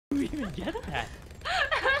get that?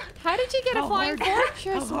 How did you get a flying fortress?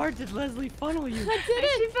 How hard did Leslie funnel you? I didn't.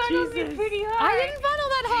 She funneled me pretty hard. I didn't funnel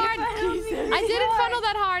that hard. Jesus. I didn't funnel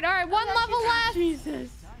that hard. All right, one level left. Jesus.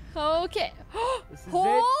 Okay. This is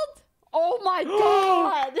Hold. Oh my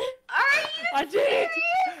god. I did it!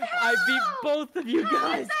 I beat both of you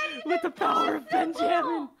guys with the power of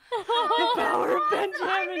Benjamin. The power of I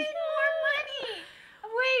Benjamin. made more money.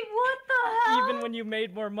 Wait, what the hell? Even when you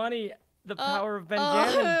made more money, the power of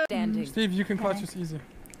Benjamin. Standing. Steve, you can clutch this easy.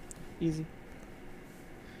 Easy.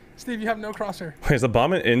 Steve, you have no crosshair. Wait, is the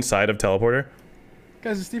bomb inside of teleporter?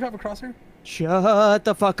 Guys, does Steve have a crosshair? Shut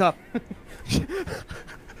the fuck up.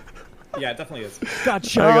 Yeah, it definitely is. God,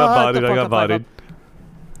 shut I got the bodied. I fuck got up, bodied.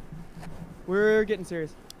 We're getting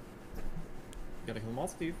serious. Gotta kill them all,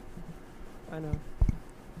 Steve. I know.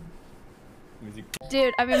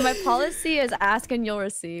 Dude, I mean, my policy is ask and you'll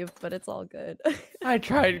receive, but it's all good. I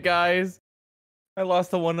tried, guys. I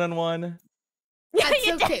lost the one-on-one. That's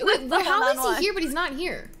okay. Wait, well, how is One-on-one. he here, but he's not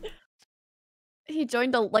here? He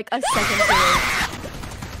joined like a second too late.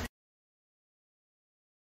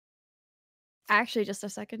 Actually, just a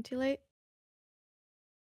second too late.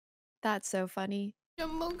 That's so funny.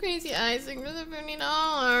 Jumbo crazy icing for the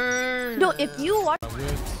 $50. No, if you watch.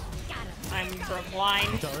 I'm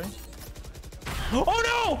blind.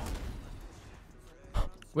 Oh no!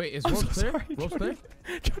 Wait, is Rose clear? Sorry, Rose clear?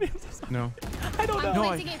 Jody, I'm so sorry. No. I don't know. No,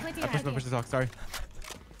 Planting it, planting I it, pushed my push to talk. Sorry.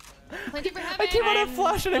 planting for heaven. I came out of I'm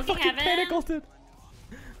flash and I looking fucking heaven. panic ulted.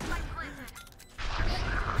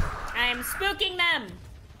 I'm spooking them.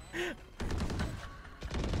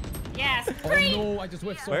 Yes. Oh Green. no, I just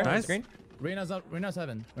whiffed so Where? hard. Nice. Screen? Reina's up. Reina's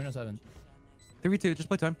heaven. Reina's heaven. 3v2, just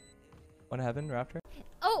play time. One heaven, Raptor.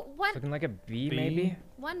 Oh, Looking like a B, maybe?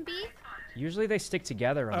 one B. Usually they stick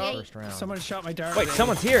together on the first round. Someone shot my dart. Wait,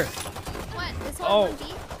 someone's here! What? This Oh. one, one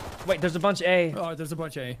B. Wait, there's a bunch A. Oh, there's a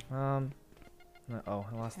bunch A. Uh-oh,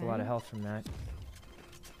 I lost a lot of health from that.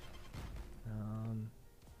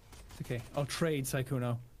 It's okay. I'll trade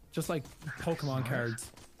Sykkuno. Just like Pokemon cards.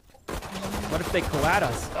 What if they go at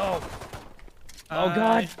us? Oh! Oh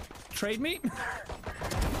god! Trade me?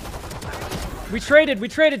 We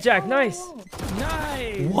traded, Jack, nice!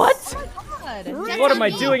 Nice! What? Jet's What on am I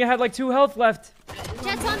B. doing? I had like 2 health left.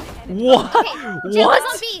 Jet's on. What? Jet was on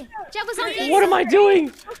What? B. Jet was on B. What am I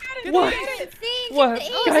doing? What? What?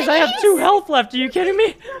 Guys, I have 2 health left. Are you kidding me?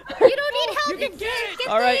 You don't need help. You can get it.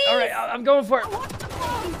 Alright, I'm going for it. What?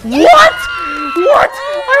 What?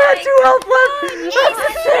 I had 2 health left! That's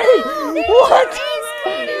insane! What?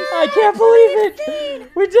 I can't believe it!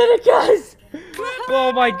 We did it, guys!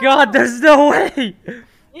 Oh my god, there's no way!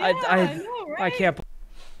 I can't.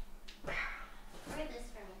 Wear this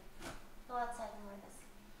for me. Go outside and wear this.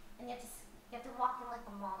 And you have to walk in like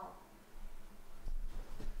a model.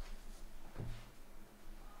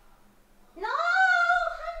 No,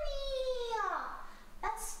 honey.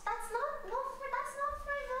 That's not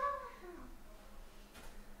for them.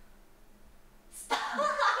 Stop.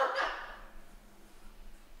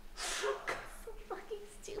 So fucking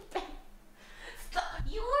stupid. Stop.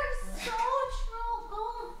 You are so troll.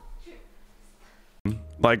 Go.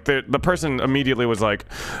 Like the person immediately was like,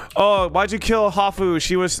 "Oh, why'd you kill Hafu?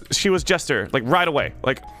 She was Jester." Like right away.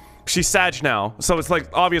 Like she's Sag now. So it's like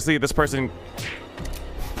obviously this person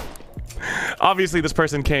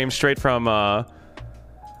came straight from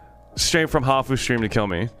Hafu's stream to kill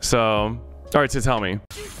me. So or to tell me.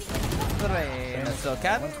 So,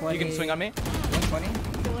 Cat, you can swing on me. 120.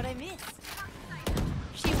 What I miss?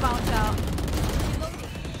 She bounced out.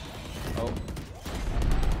 Oh.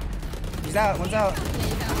 He's out. One's out.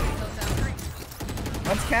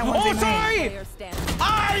 One's Cat. One's in Sorry.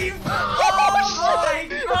 Oh my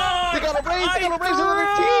god! They got a raise! They got a raise on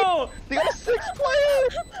their team! They got a 6 player!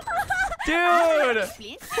 Dude!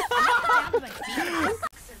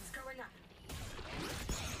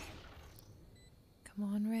 Come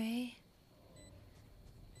on, Ray.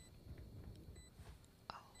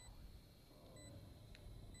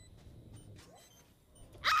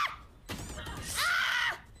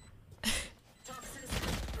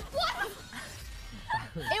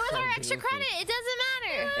 It was our extra credit. It doesn't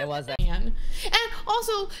matter. It was that. And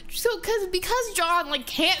also, because John like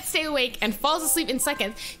can't stay awake and falls asleep in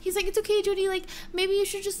seconds, he's like, it's okay, Jody. Like maybe you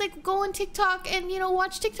should just like go on TikTok and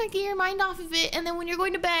watch TikTok, get your mind off of it, and then when you're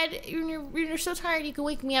going to bed, you're so tired, you can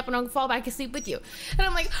wake me up and I'll fall back asleep with you. And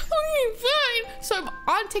I'm like, okay, fine. So I'm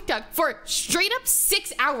on TikTok for straight up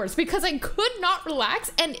 6 hours because I could not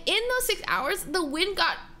relax, and in those 6 hours, the wind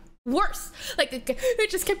got worse. Like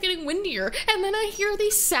it just kept getting windier, and then I hear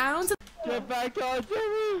these sounds. Get back on,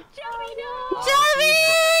 Joey! Joey!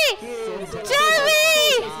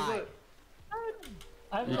 Joey!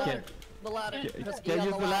 You can't. The ladder. Can't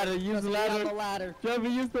use the ladder. Use the ladder. Jumpy,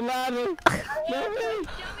 use the ladder. Jumpy.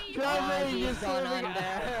 Jumpy, you're swimming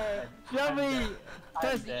under. Jumpy.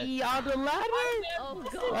 Press E on the ladder. Oh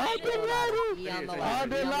god. On the ladder. E on the On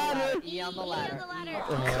ladder. the ladder. E on the ladder.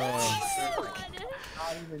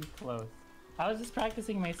 Not even close. I was just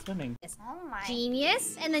practicing my swimming. Oh my.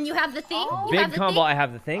 Genius. And then you have the thing. You Big have the combo. thing. I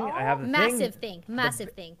have the thing. I have the Massive thing. thing.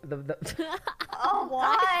 Massive thing. Oh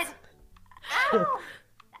God. Ow.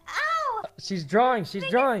 Ow. She's drawing. She's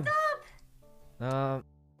drawing.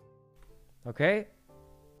 Okay.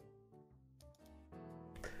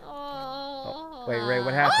 Oh. Wait, Ray.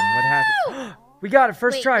 What happened? What happened? We got it.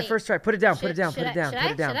 First Wait, try. wait. First try. Put it down. Put Should- it down. should Put I- it down. should Put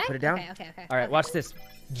I? it down. Should I? Put it down. Okay. All right. Watch this.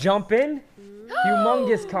 Jump in.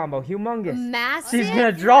 Humongous combo. Humongous. Massive. She's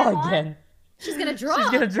gonna draw again. She's gonna draw. She's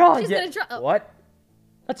gonna draw She's again. gonna draw. Oh, What?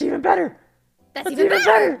 That's even better. That's That's even even better.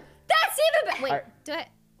 better. That's even better. Wait. Alright. Do I?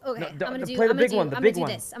 Okay. No, I'm gonna do. play the I'm gonna big do, one, the I'm big gonna one.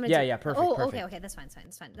 do this. I'm gonna Yeah, do. yeah, perfect, Oh, perfect. okay. That's fine.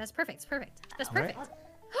 That's perfect. It's perfect. That's Alright. perfect.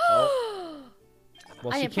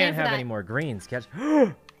 Well, I she didn't plan can't for have that. any more greens. Catch.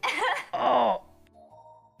 Oh.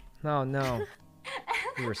 No.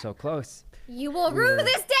 We were so close. You will rue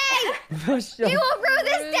this day. Show- You will rue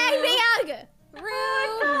this day, Miag.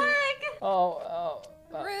 Rue. Oh.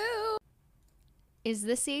 Rue. Is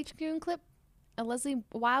this the HQ clip? A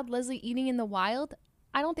wild Leslie eating in the wild?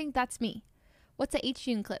 I don't think that's me. What's a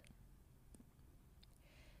HQ clip?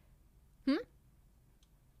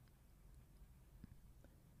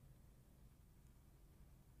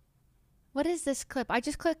 What is this clip? I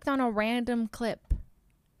just clicked on a random clip.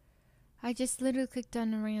 I just literally clicked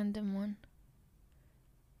on a random one.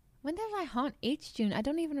 When did I haunt H-June? I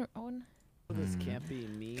don't even own. This can't be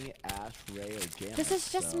me, Ash, Ray, or Gamma. This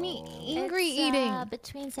is just me angry It's, eating.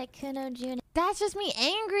 between Sykkuno June. That's just me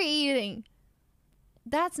angry eating.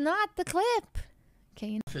 That's not the clip. Okay,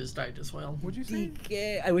 you know. Fizz died as well. What'd you say?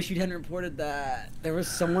 DK, I wish you hadn't reported that. There was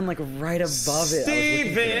someone like right above it.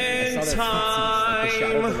 Steven I saw their feetsies, like the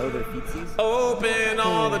shadow below their feetsies. Open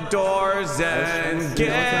all the doors and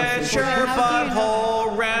get your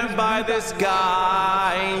butthole rammed by this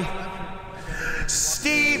guy.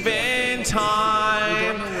 Steven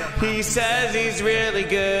Time. He says he's really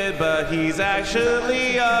good, but he's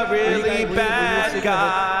actually a really bad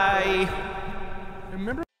guy.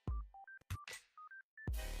 Remember?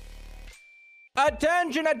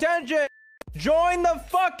 Attention! Join the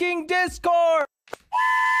fucking Discord.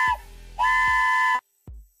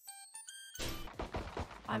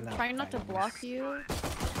 I'm trying not to block you.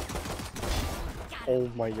 Oh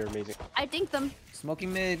my, you're amazing. I think them.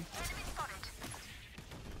 Smoking mid.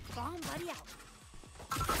 Bomb buddy out.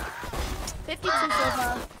 52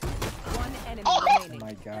 Silva. One enemy remaining. Oh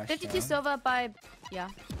my gosh. 52 Silva by. Yeah.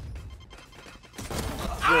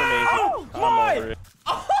 You're amazing. I'm over it.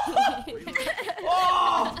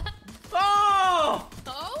 Oh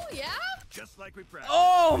yeah.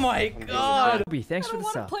 Oh my god. Thanks for the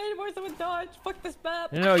sub. Play anymore, someone dodge. Fuck this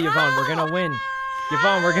map. No, Yvonne, we're gonna win.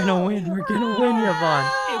 Yvonne, we're gonna win. We're gonna win,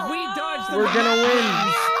 Yvonne. If we dodge the We're gonna win.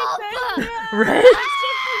 Help! Ray?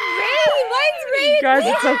 Ray, mine's Ray. Guys,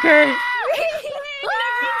 it's okay.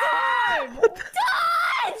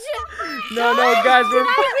 Dodge! No, guys, we're Did I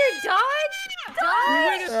hear dodge?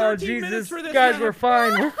 Dodge! Oh, Jesus. Guys, we're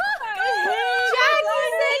fine. Jack, you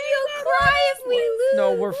said you'll cry if we lose.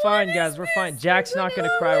 No, we're fine, guys. We're fine. Jack's not gonna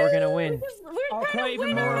cry. We're gonna win. I'll cry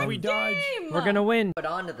even more if we dodge. We're gonna win. Put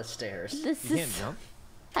onto the stairs. This You is. can't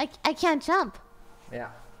jump. I can't jump. Yeah.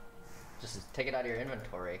 Just take it out of your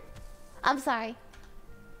inventory. I'm sorry.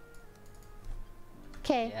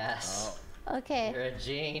 Okay. Yes. Okay. You're a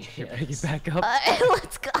genius. Pick it back up.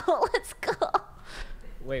 Let's go. Let's go.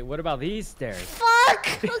 Wait, what about these stairs? Fuck.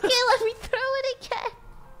 Okay, let me throw it again.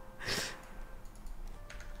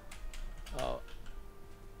 Oh.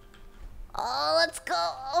 Oh, let's go.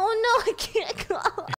 Oh no, I can't go.